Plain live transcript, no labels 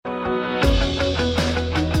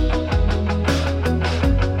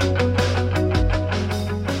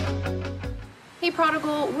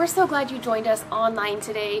Prodigal, we're so glad you joined us online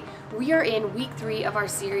today. We are in week 3 of our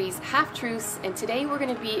series, Half Truths, and today we're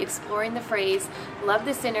going to be exploring the phrase, love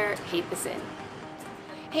the sinner, hate the sin.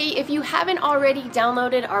 Hey, if you haven't already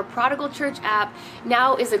downloaded our Prodigal Church app,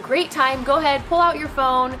 now is a great time. Go ahead, pull out your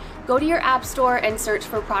phone, go to your app store and search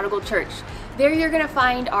for Prodigal Church. There you're going to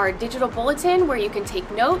find our digital bulletin where you can take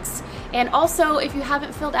notes, and also if you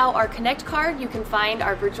haven't filled out our Connect card, you can find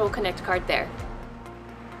our virtual Connect card there.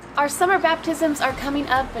 Our summer baptisms are coming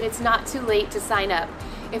up, but it's not too late to sign up.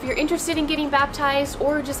 If you're interested in getting baptized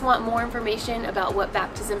or just want more information about what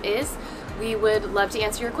baptism is, we would love to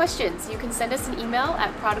answer your questions. You can send us an email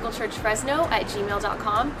at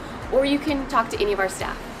prodigalchurchfresno@gmail.com, or you can talk to any of our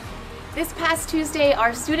staff. This past Tuesday,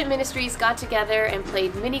 our student ministries got together and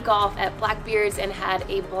played mini golf at Blackbeard's and had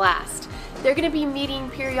a blast. They're going to be meeting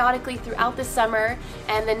periodically throughout the summer,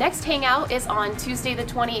 and the next hangout is on Tuesday the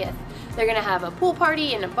 20th. They're going to have a pool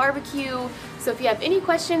party and a barbecue. So if you have any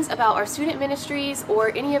questions about our student ministries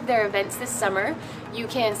or any of their events this summer, you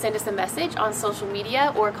can send us a message on social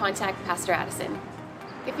media or contact Pastor Addison.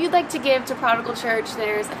 If you'd like to give to Prodigal Church,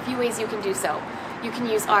 there's a few ways you can do so. You can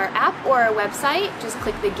use our app or our website. Just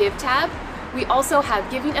click the Give tab. We also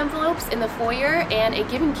have giving envelopes in the foyer and a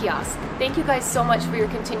giving kiosk. Thank you guys so much for your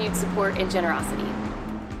continued support and generosity.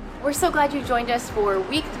 We're so glad you joined us for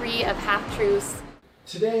week 3 of Half Truths.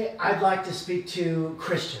 Today, I'd like to speak to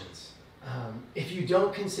Christians. If you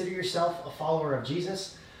don't consider yourself a follower of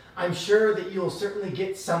Jesus, I'm sure that you'll certainly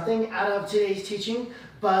get something out of today's teaching,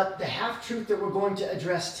 but the half-truth that we're going to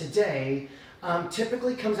address today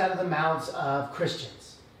typically comes out of the mouths of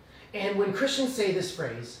Christians. And when Christians say this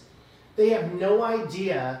phrase, they have no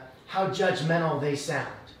idea how judgmental they sound.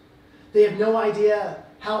 They have no idea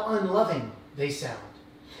how unloving they sound.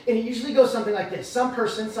 And it usually goes something like this. Some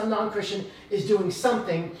person, some non-Christian, is doing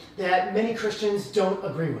something that many Christians don't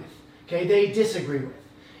agree with. Okay, they disagree with.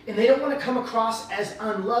 And they don't want to come across as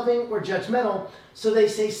unloving or judgmental, so they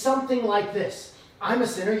say something like this. I'm a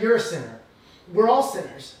sinner, you're a sinner. We're all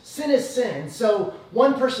sinners. Sin is sin. So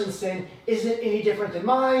one person's sin isn't any different than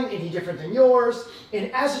mine, any different than yours.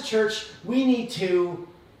 And as a church, we need to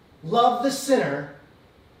love the sinner,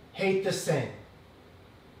 hate the sin.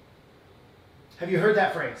 Have you heard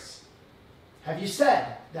that phrase? Have you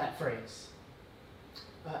said that phrase?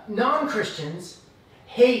 Non-Christians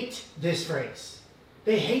hate this phrase.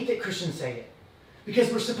 They hate that Christians say it because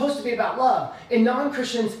we're supposed to be about love. And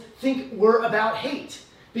non-Christians think we're about hate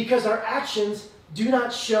because our actions do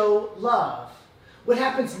not show love. What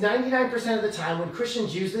happens 99% of the time when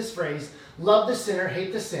Christians use this phrase, love the sinner,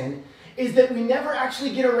 hate the sin, is that we never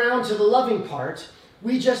actually get around to the loving part.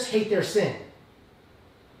 We just hate their sin.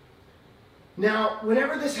 Now,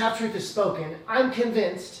 whenever this half-truth is spoken, I'm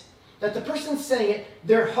convinced that the person saying it,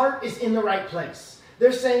 their heart is in the right place.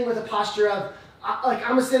 They're saying with a posture of, like,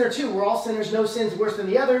 I'm a sinner too. We're all sinners. No sin's worse than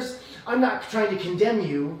the others. I'm not trying to condemn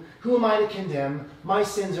you. Who am I to condemn? My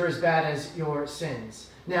sins are as bad as your sins.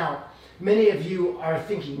 Now, many of you are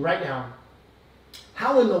thinking right now,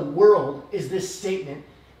 how in the world is this statement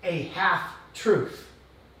a half-truth,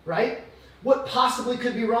 right? What possibly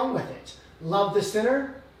could be wrong with it? Love the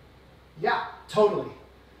sinner? Yeah, totally.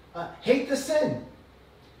 Hate the sin.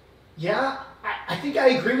 Yeah, I think I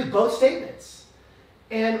agree with both statements.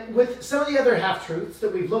 And with some of the other half-truths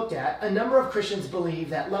that we've looked at, a number of Christians believe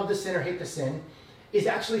that love the sinner, hate the sin is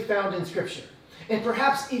actually found in Scripture. And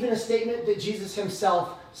perhaps even a statement that Jesus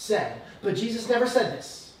himself said. But Jesus never said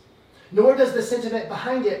this. Nor does the sentiment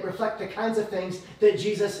behind it reflect the kinds of things that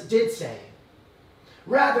Jesus did say.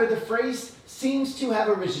 Rather, the phrase seems to have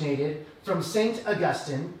originated from St.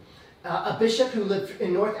 Augustine, a bishop who lived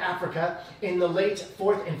in North Africa in the late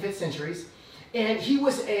 4th and 5th centuries. And he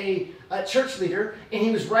was a church leader, and he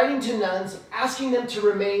was writing to nuns, asking them to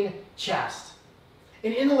remain chaste.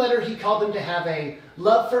 And in the letter, he called them to have a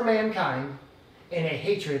love for mankind and a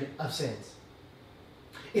hatred of sins.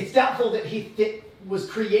 It's doubtful that he was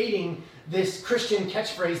creating this Christian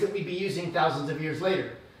catchphrase that we'd be using thousands of years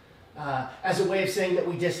later as a way of saying that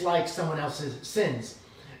we dislike someone else's sins.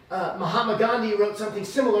 Mahatma Gandhi wrote something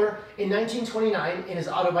similar in 1929 in his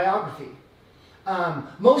autobiography.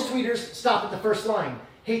 Most readers stop at the first line,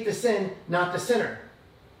 hate the sin, not the sinner.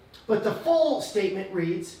 But the full statement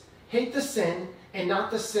reads, hate the sin and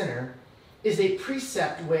not the sinner is a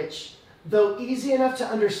precept which, though easy enough to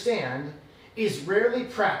understand, is rarely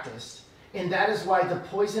practiced, and that is why the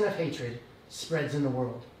poison of hatred spreads in the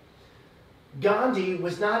world. Gandhi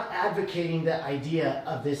was not advocating the idea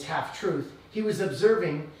of this half-truth. He was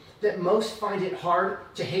observing that most find it hard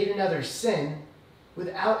to hate another's sin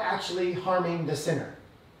without actually harming the sinner.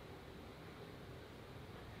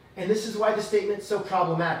 And this is why the statement's so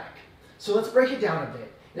problematic. So let's break it down a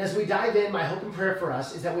bit. And as we dive in, my hope and prayer for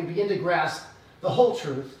us is that we begin to grasp the whole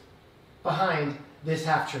truth behind this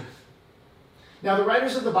half-truth. Now, the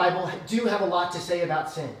writers of the Bible do have a lot to say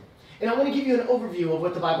about sin. And I want to give you an overview of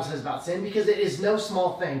what the Bible says about sin because it is no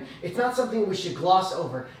small thing. It's not something we should gloss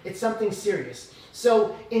over. It's something serious.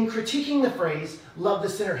 So, in critiquing the phrase, love the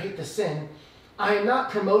sinner, hate the sin, I am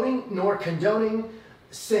not promoting nor condoning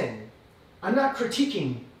sin. I'm not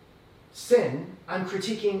critiquing sin. I'm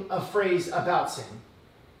critiquing a phrase about sin.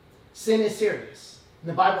 Sin is serious. And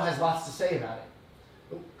the Bible has lots to say about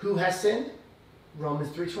it. Who has sinned?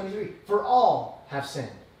 Romans 3:23. For all have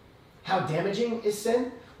sinned. How damaging is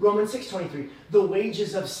sin? Romans 6:23. The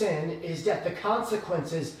wages of sin is death. The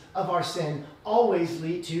consequences of our sin always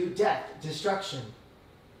lead to death, destruction,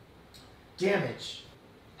 damage.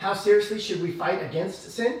 How seriously should we fight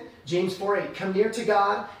against sin? James 4:8. Come near to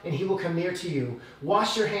God, and he will come near to you.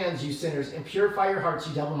 Wash your hands, you sinners, and purify your hearts,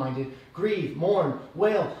 you double-minded. Grieve, mourn,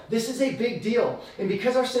 wail. This is a big deal. And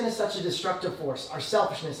because our sin is such a destructive force, our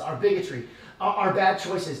selfishness, our bigotry, our bad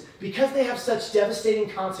choices, because they have such devastating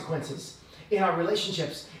consequences in our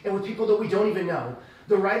relationships and with people that we don't even know,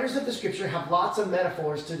 the writers of the scripture have lots of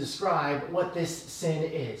metaphors to describe what this sin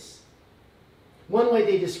is. One way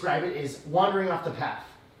they describe it is wandering off the path.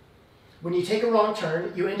 When you take a wrong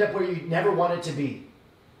turn, you end up where you never wanted to be.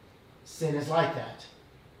 Sin is like that.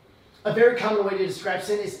 A very common way to describe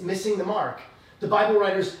sin is missing the mark. The Bible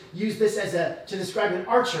writers use this to describe an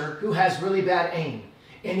archer who has really bad aim.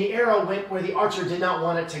 And the arrow went where the archer did not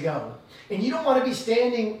want it to go. And you don't want to be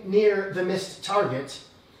standing near the missed target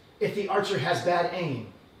if the archer has bad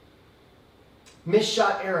aim.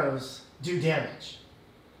 Misshot arrows do damage.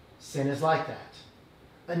 Sin is like that.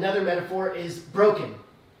 Another metaphor is broken.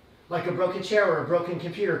 Like a broken chair or a broken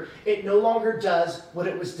computer. It no longer does what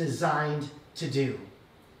it was designed to do.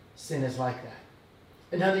 Sin is like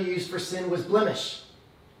that. Another use for sin was blemish.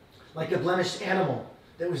 Like a blemished animal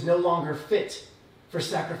that was no longer fit for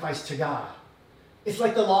sacrifice to God. It's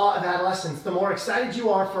like the law of adolescence. The more excited you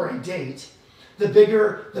are for a date, the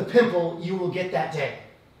bigger the pimple you will get that day.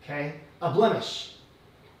 Okay? A blemish.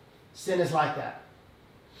 Sin is like that.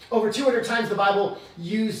 Over 200 times the Bible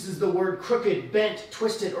uses the word crooked, bent,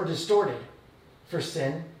 twisted, or distorted for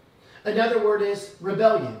sin. Another word is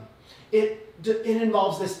rebellion. It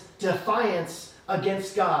involves this defiance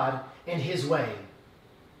against God and his way.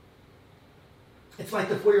 It's like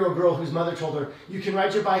the 4-year-old girl whose mother told her, you can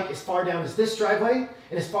ride your bike as far down as this driveway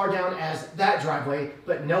and as far down as that driveway,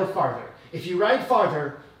 but no farther. If you ride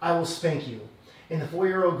farther, I will spank you. And the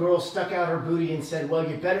 4-year-old girl stuck out her booty and said, well,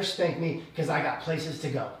 you better spank me because I got places to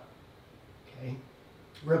go. Okay?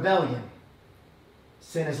 Rebellion.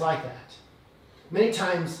 Sin is like that. Many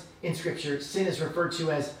times in Scripture, sin is referred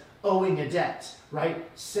to as owing a debt, right?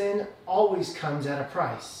 Sin always comes at a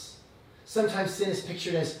price. Sometimes sin is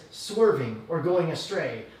pictured as swerving or going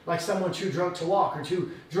astray, like someone too drunk to walk or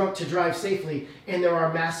too drunk to drive safely, and there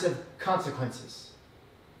are massive consequences.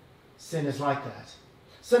 Sin is like that.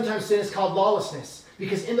 Sometimes sin is called lawlessness,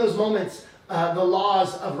 because in those moments, the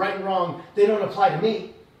laws of right and wrong, they don't apply to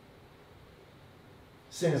me.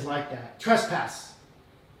 Sin is like that. Trespass.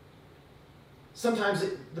 Sometimes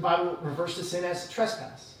the Bible refers to sin as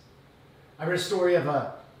trespass. I read a story of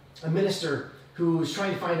a minister who was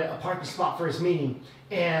trying to find a parking spot for his meeting,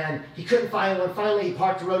 and he couldn't find one. Finally, he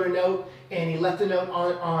parked, wrote a note, and he left the note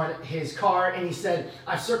on his car, and he said,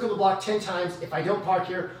 I've circled the block 10 times. If I don't park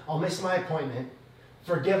here, I'll miss my appointment.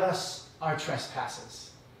 Forgive us our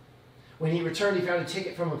trespasses. When he returned, he found a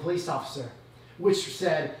ticket from a police officer, which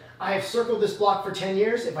said, I have circled this block for 10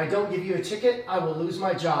 years. If I don't give you a ticket, I will lose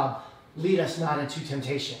my job. Lead us not into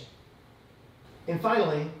temptation. And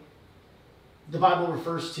finally, the Bible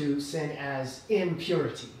refers to sin as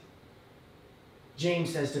impurity.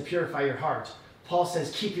 James says to purify your heart. Paul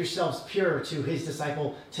says, keep yourselves pure to his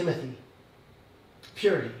disciple Timothy.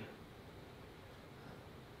 Purity.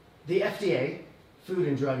 The FDA, Food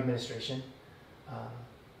and Drug Administration,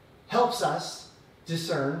 helps us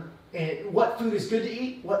discern what food is good to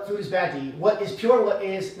eat, what food is bad to eat, what is pure, what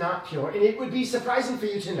is not pure. And it would be surprising for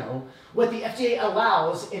you to know what the FDA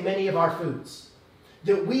allows in many of our foods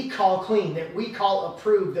that we call clean, that we call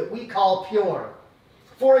approved, that we call pure.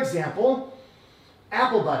 For example,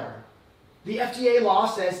 apple butter. The FDA law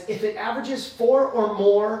says if it averages 4 or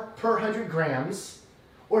more per 100 grams,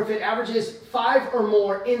 or if it averages 5 or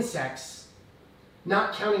more insects,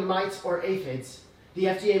 not counting mites or aphids, the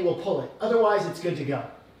FDA will pull it. Otherwise, it's good to go.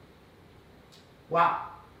 Wow.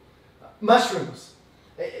 Mushrooms.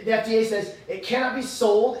 The FDA says it cannot be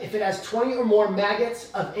sold if it has 20 or more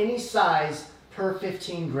maggots of any size per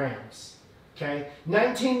 15 grams. Okay?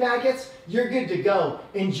 19 maggots, you're good to go.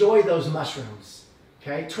 Enjoy those mushrooms.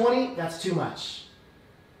 Okay? 20, that's too much.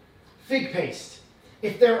 Fig paste.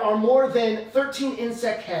 If there are more than 13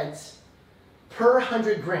 insect heads per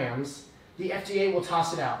 100 grams, the FDA will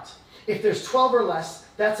toss it out. If there's 12 or less,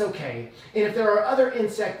 that's okay. And if there are other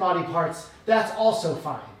insect body parts, that's also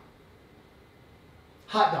fine.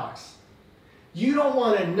 Hot dogs. You don't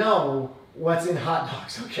want to know what's in hot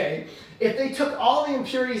dogs, okay? If they took all the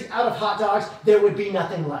impurities out of hot dogs, there would be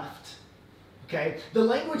nothing left. Okay? The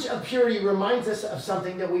language of purity reminds us of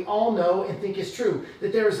something that we all know and think is true,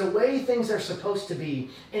 that there is a way things are supposed to be,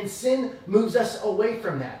 and sin moves us away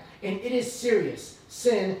from that. And it is serious.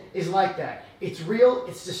 Sin is like that. It's real,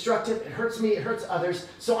 it's destructive, it hurts me, it hurts others.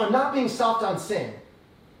 So I'm not being soft on sin.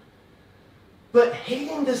 But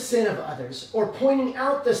hating the sin of others or pointing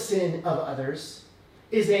out the sin of others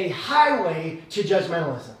is a highway to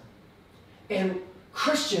judgmentalism. And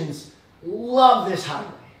Christians love this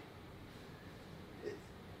highway.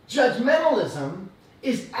 Judgmentalism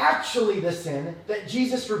is actually the sin that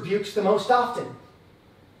Jesus rebukes the most often.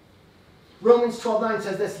 Romans 12:9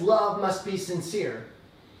 says this, love must be sincere.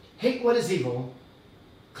 Hate what is evil,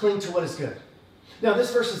 cling to what is good. Now,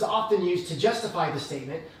 this verse is often used to justify the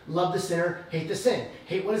statement, love the sinner, hate the sin.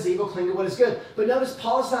 Hate what is evil, cling to what is good. But notice,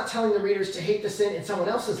 Paul is not telling the readers to hate the sin in someone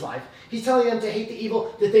else's life. He's telling them to hate the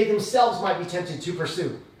evil that they themselves might be tempted to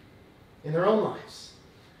pursue in their own lives.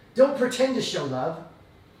 Don't pretend to show love,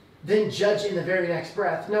 then judge in the very next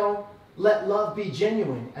breath. No, let love be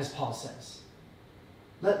genuine, as Paul says.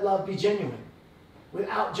 Let love be genuine,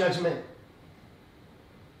 without judgment.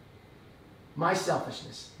 My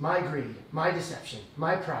selfishness, my greed, my deception,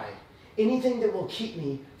 my pride, anything that will keep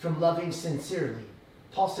me from loving sincerely,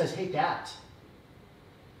 Paul says, hate that.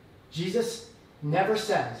 Jesus never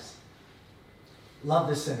says, love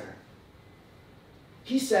the sinner.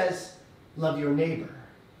 He says, love your neighbor.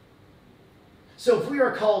 So if we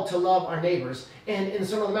are called to love our neighbors, and in the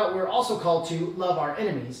Sermon on the Mount we're also called to love our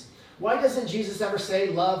enemies, why doesn't Jesus ever say,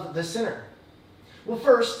 love the sinner? Well,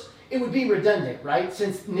 first, it would be redundant, right?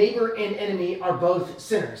 Since neighbor and enemy are both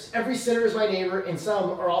sinners. Every sinner is my neighbor, and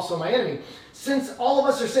some are also my enemy. Since all of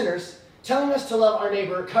us are sinners, telling us to love our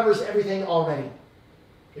neighbor covers everything already.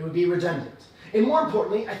 It would be redundant. And more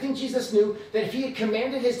importantly, I think Jesus knew that if he had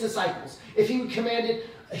commanded his disciples, if he had commanded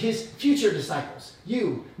his future disciples,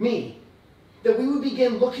 you, me, that we would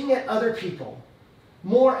begin looking at other people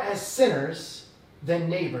more as sinners than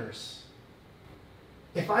neighbors.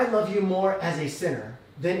 If I love you more as a sinner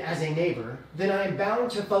than as a neighbor, then I am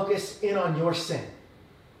bound to focus in on your sin.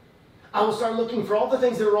 I will start looking for all the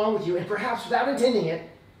things that are wrong with you, and perhaps without intending it,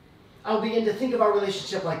 I will begin to think of our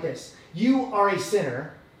relationship like this. You are a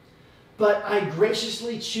sinner, but I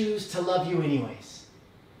graciously choose to love you anyways.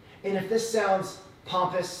 And if this sounds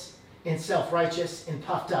pompous and self-righteous and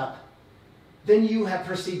puffed up, then you have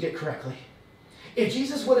perceived it correctly. If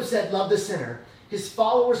Jesus would have said, love the sinner, his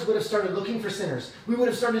followers would have started looking for sinners. We would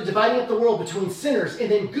have started dividing up the world between sinners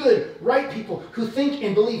and then good, right people who think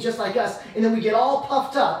and believe just like us. And then we get all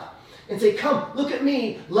puffed up and say, come, look at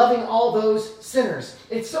me, loving all those sinners.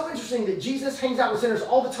 It's so interesting that Jesus hangs out with sinners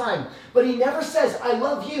all the time, but he never says, I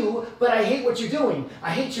love you, but I hate what you're doing. I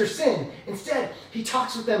hate your sin. Instead, he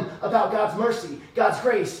talks with them about God's mercy, God's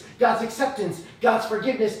grace, God's acceptance, God's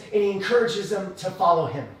forgiveness, and he encourages them to follow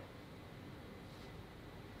him.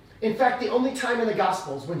 In fact, the only time in the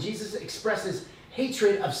Gospels when Jesus expresses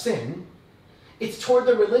hatred of sin, it's toward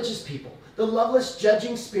the religious people, the loveless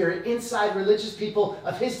judging spirit inside religious people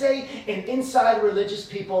of his day and inside religious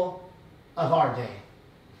people of our day.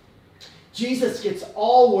 Jesus gets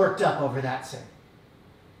all worked up over that sin.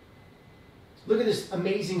 Look at this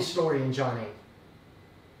amazing story in John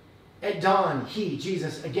 8. At dawn, he,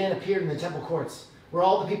 Jesus, again appeared in the temple courts where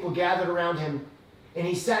all the people gathered around him, and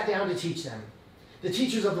he sat down to teach them. The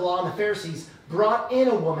teachers of the law and the Pharisees brought in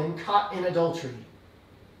a woman caught in adultery.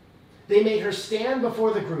 They made her stand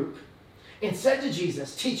before the group and said to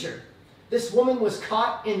Jesus, Teacher, this woman was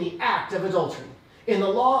caught in the act of adultery. And the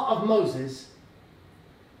law of Moses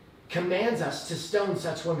commands us to stone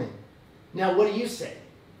such women. Now, what do you say?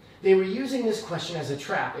 They were using this question as a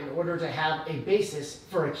trap in order to have a basis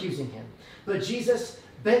for accusing him. But Jesus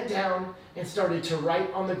bent down and started to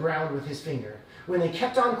write on the ground with his finger. When they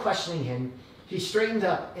kept on questioning him, he straightened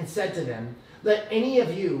up and said to them, Let any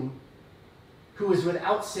of you who is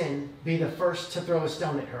without sin be the first to throw a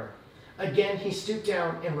stone at her. Again, he stooped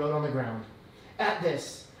down and wrote on the ground. At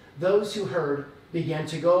this, those who heard began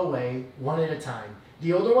to go away one at a time,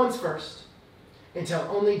 the older ones first, until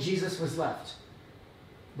only Jesus was left,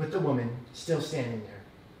 with the woman still standing there.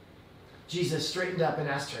 Jesus straightened up and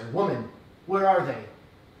asked her, Woman, where are they?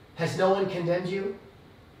 Has no one condemned you?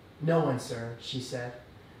 No one, sir, she said.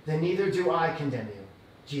 Then neither do I condemn you,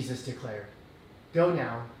 Jesus declared. Go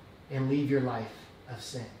now and leave your life of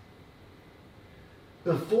sin.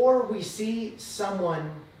 Before we see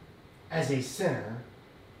someone as a sinner,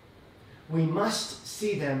 we must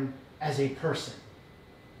see them as a person.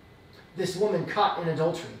 This woman caught in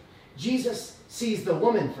adultery. Jesus sees the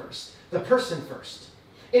woman first, the person first.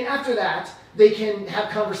 And after that, they can have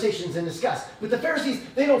conversations and discuss. But the Pharisees,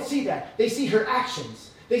 they don't see that. They see her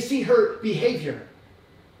actions. They see her behavior.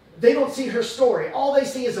 They don't see her story. All they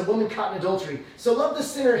see is a woman caught in adultery. So love the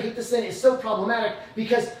sinner, hate the sin is so problematic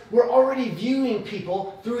because we're already viewing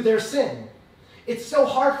people through their sin. It's so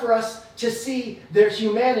hard for us to see their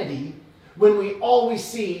humanity when we all we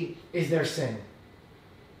see is their sin.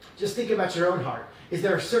 Just think about your own heart. Is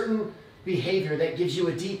there a certain behavior that gives you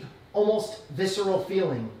a deep, almost visceral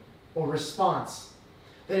feeling or response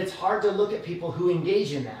that it's hard to look at people who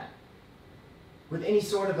engage in that with any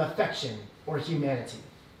sort of affection or humanity?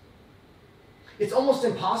 It's almost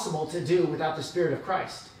impossible to do without the Spirit of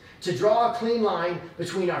Christ, to draw a clean line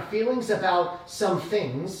between our feelings about some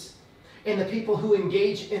things and the people who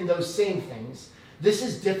engage in those same things. This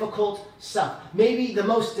is difficult stuff, maybe the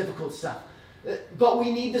most difficult stuff. But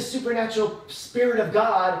we need the supernatural Spirit of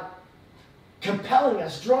God compelling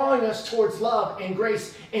us, drawing us towards love and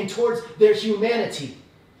grace and towards their humanity.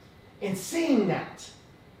 And seeing that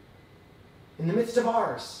in the midst of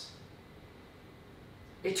ours.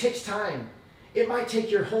 It takes time. It might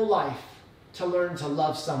take your whole life to learn to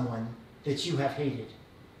love someone that you have hated.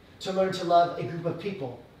 To learn to love a group of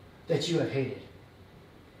people that you have hated.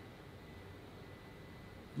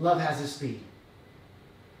 Love has a speed.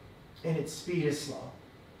 And its speed is slow.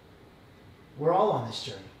 We're all on this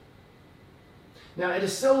journey. Now, it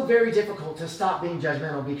is so very difficult to stop being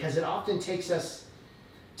judgmental because it often takes us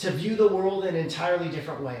to view the world in an entirely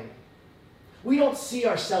different way. We don't see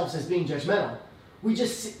ourselves as being judgmental. We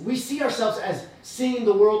see ourselves as seeing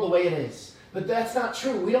the world the way it is. But that's not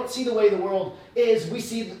true. We don't see the way the world is. We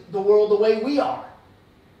see the world the way we are.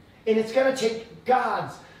 And it's going to take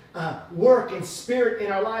God's work and Spirit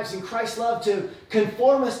in our lives and Christ's love to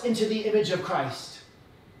conform us into the image of Christ.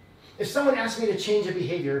 If someone asked me to change a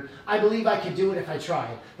behavior, I believe I could do it if I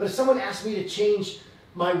tried. But if someone asked me to change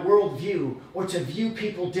my worldview or to view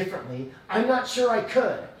people differently, I'm not sure I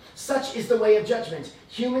could. Such is the way of judgment.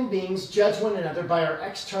 Human beings judge one another by our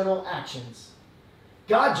external actions.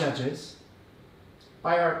 God judges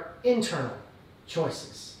by our internal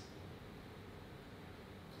choices.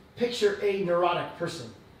 Picture a neurotic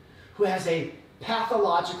person who has a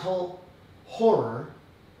pathological horror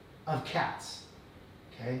of cats.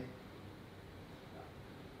 Okay?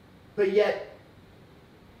 But yet,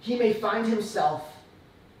 he may find himself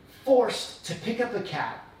forced to pick up a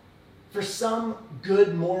cat for some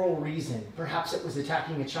good moral reason. Perhaps it was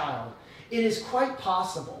attacking a child. It is quite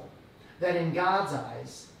possible that in God's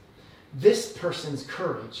eyes, this person's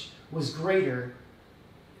courage was greater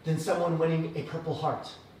than someone winning a Purple Heart.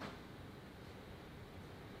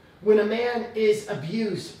 When a man is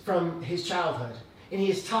abused from his childhood and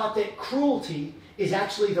he is taught that cruelty is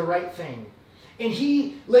actually the right thing, and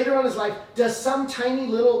he, later on in his life, does some tiny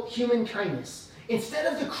little human kindness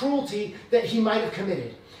instead of the cruelty that he might have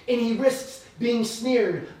committed, and he risks being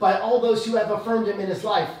sneered by all those who have affirmed him in his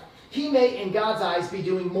life, he may, in God's eyes, be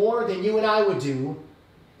doing more than you and I would do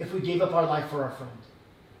if we gave up our life for our friend.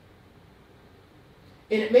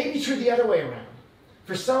 And it may be true the other way around.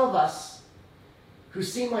 For some of us who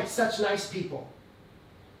seem like such nice people,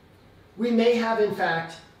 we may have, in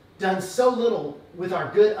fact, done so little with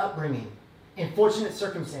our good upbringing and fortunate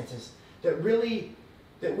circumstances that we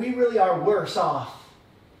really are worse off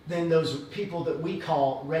than those people that we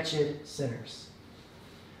call wretched sinners.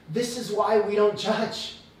 This is why we don't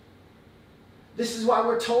judge. This is why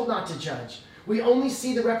we're told not to judge. We only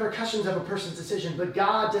see the repercussions of a person's decision, but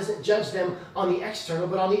God doesn't judge them on the external,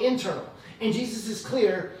 but on the internal. And Jesus is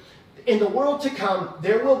clear, in the world to come,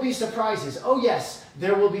 there will be surprises. Oh yes,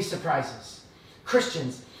 there will be surprises.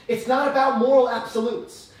 Christians, it's not about moral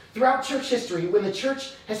absolutes. Throughout church history, when the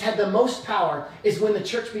church has had the most power is when the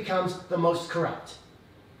church becomes the most corrupt.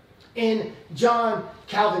 In John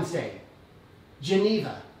Calvin's day,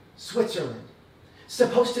 Geneva, Switzerland,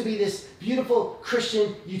 supposed to be this beautiful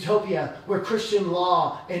Christian utopia where Christian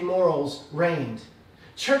law and morals reigned.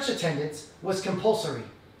 Church attendance was compulsory.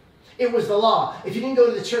 It was the law. If you didn't go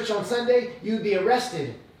to the church on Sunday, you would be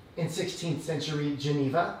arrested in 16th century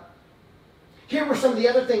Geneva. Here were some of the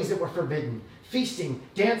other things that were forbidden: feasting,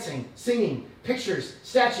 dancing, singing, pictures,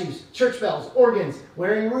 statues, church bells, organs,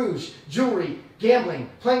 wearing rouge, jewelry, gambling,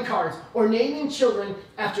 playing cards, or naming children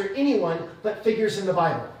after anyone but figures in the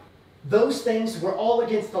Bible. those things were all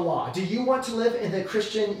against the law. Do you want to live in the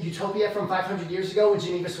Christian utopia from 500 years ago in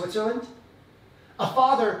Geneva, Switzerland? A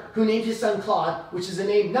father who named his son Claude, which is a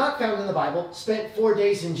name not found in the Bible, spent 4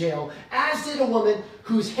 days in jail, as did a woman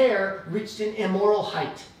whose hair reached an immoral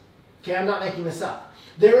height. Okay, I'm not making this up.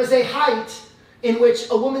 There is a height in which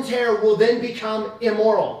a woman's hair will then become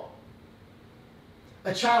immoral.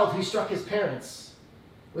 A child who struck his parents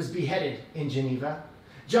was beheaded in Geneva.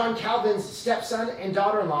 John Calvin's stepson and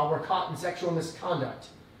daughter-in-law were caught in sexual misconduct.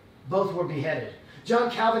 Both were beheaded. John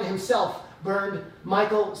Calvin himself burned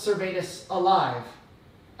Michael Servetus alive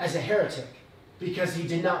as a heretic because he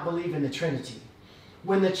did not believe in the Trinity.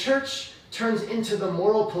 When the church turns into the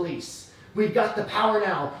moral police, we've got the power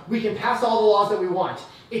now. We can pass all the laws that we want.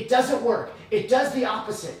 It doesn't work. It does the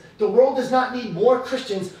opposite. The world does not need more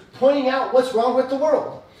Christians pointing out what's wrong with the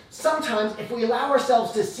world. Sometimes, if we allow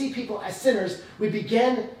ourselves to see people as sinners, we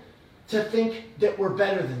begin to think that we're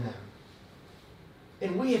better than them.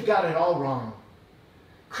 And we have got it all wrong.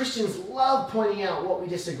 Christians love pointing out what we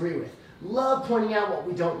disagree with, love pointing out what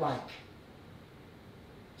we don't like.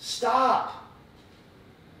 Stop.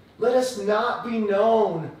 Let us not be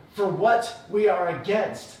known for what we are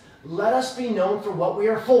against. Let us be known for what we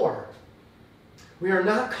are for. We are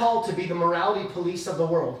not called to be the morality police of the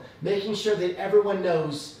world, making sure that everyone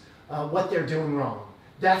knows what they're doing wrong.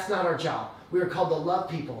 That's not our job. We are called to love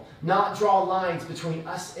people, not draw lines between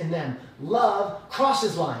us and them. Love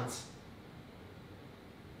crosses lines.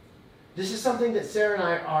 This is something that Sarah and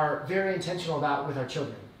I are very intentional about with our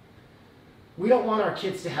children. We don't want our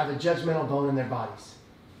kids to have a judgmental bone in their bodies.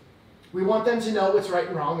 We want them to know what's right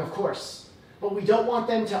and wrong, of course. But we don't want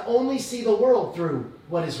them to only see the world through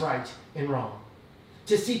what is right and wrong.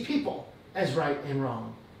 To see people as right and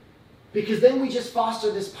wrong. Because then we just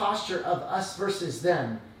foster this posture of us versus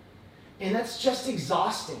them. And that's just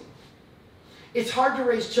exhausting. It's hard to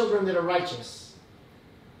raise children that are righteous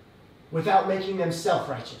without making them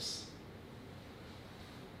self-righteous.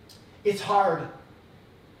 It's hard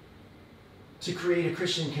to create a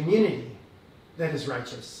Christian community that is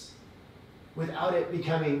righteous without it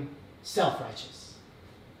becoming self-righteous.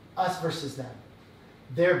 Us versus them.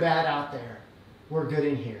 They're bad out there. We're good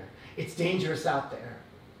in here. It's dangerous out there.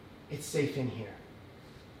 It's safe in here.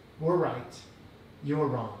 We're right. You're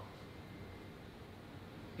wrong.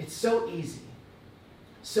 It's so easy,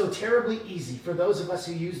 so terribly easy for those of us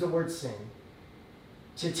who use the word sin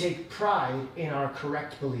to take pride in our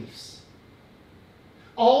correct beliefs.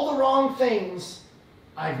 All the wrong things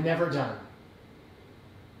I've never done.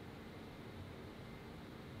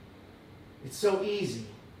 It's so easy,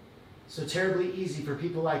 so terribly easy for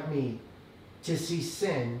people like me to see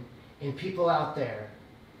sin in people out there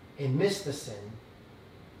and miss the sin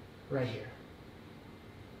right here.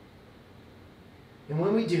 And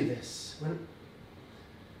when we do this, when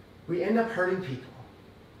we end up hurting people,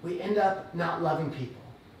 we end up not loving people,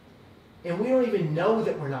 and we don't even know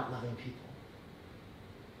that we're not loving people.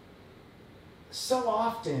 So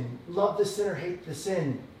often, love the sin or hate the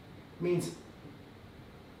sin means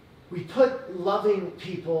we put loving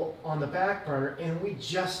people on the back burner and we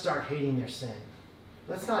just start hating their sin.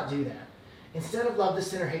 Let's not do that. Instead of love the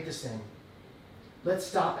sin or hate the sin, let's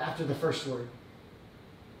stop after the first word.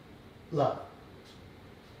 Love.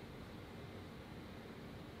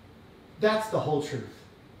 That's the whole truth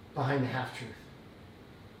behind the half-truth.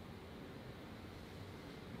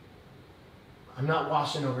 I'm not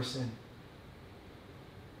washing over sin.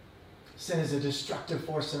 Sin is a destructive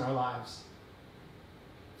force in our lives.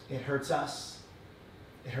 It hurts us.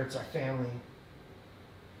 It hurts our family.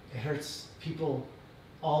 It hurts people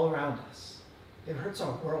all around us. It hurts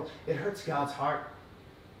our world. It hurts God's heart.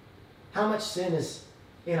 How much sin is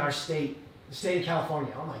in our state, the state of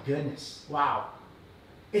California? Oh my goodness. Wow.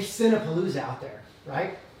 It's Sinapalooza out there,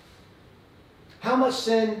 right? How much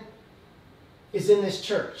sin is in this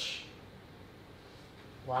church?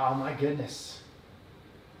 Wow, my goodness.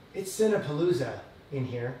 It's Sinapalooza in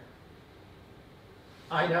here.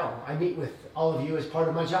 I know. I meet with all of you as part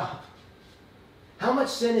of my job. How much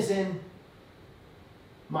sin is in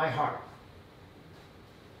my heart?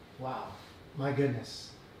 Wow, my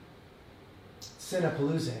goodness.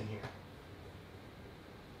 Sinapalooza in here.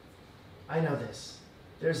 I know this.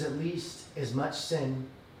 There's at least as much sin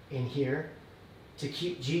in here to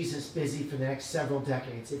keep Jesus busy for the next several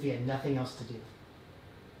decades if he had nothing else to do.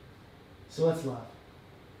 So let's love.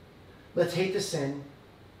 Let's hate the sin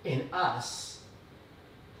in us,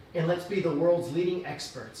 and let's be the world's leading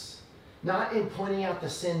experts, not in pointing out the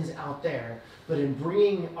sins out there, but in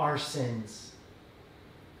bringing our sins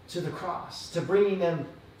to the cross, to bringing them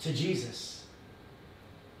to Jesus,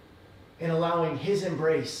 and allowing his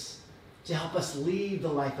embrace to help us leave the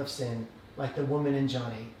life of sin like the woman in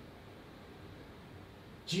John 8.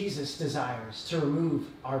 Jesus desires to remove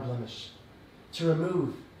our blemish, to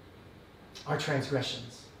remove our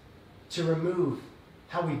transgressions, to remove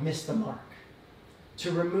how we've missed the mark,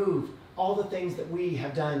 to remove all the things that we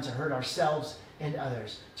have done to hurt ourselves and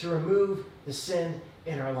others, to remove the sin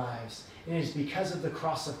in our lives. And it is because of the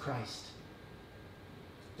cross of Christ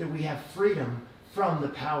that we have freedom from the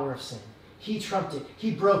power of sin. He trumped it.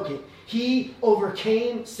 He broke it. He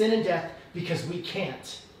overcame sin and death because we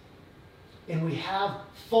can't. And we have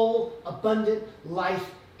full, abundant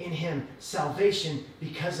life in him. Salvation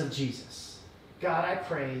because of Jesus. God, I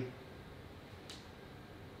pray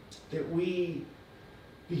that we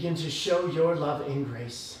begin to show your love and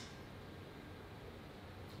grace.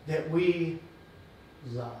 That we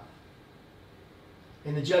love.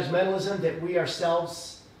 And the judgmentalism that we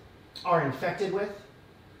ourselves are infected with,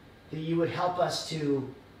 that you would help us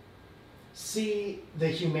to see the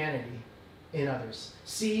humanity in others,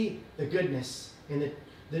 see the goodness and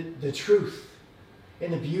the truth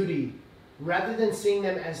and the beauty. Rather than seeing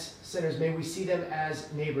them as sinners, may we see them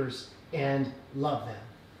as neighbors and love them.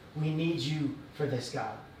 We need you for this,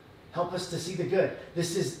 God. Help us to see the good.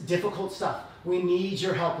 This is difficult stuff. We need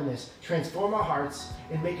your help in this. Transform our hearts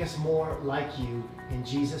and make us more like you. In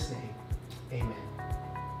Jesus' name, amen.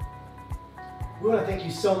 We want to thank you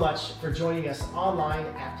so much for joining us online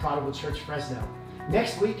at Prodigal Church Fresno.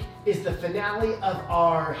 Next week is the finale of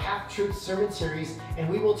our Half-Truth sermon series, and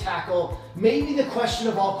we will tackle maybe the question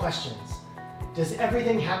of all questions. Does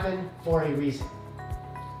everything happen for a reason?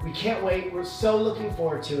 We can't wait. We're so looking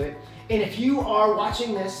forward to it. And if you are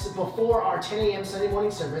watching this before our 10 a.m. Sunday morning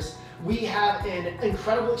service, we have an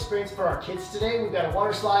incredible experience for our kids today. We've got a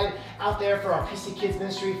water slide out there for our PC Kids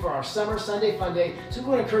Ministry for our Summer Sunday Fun Day. So we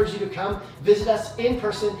want to encourage you to come visit us in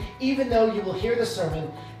person, even though you will hear the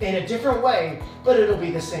sermon in a different way, but it'll be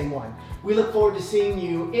the same one. We look forward to seeing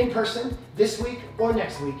you in person this week or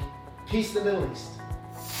next week. Peace in the Middle East.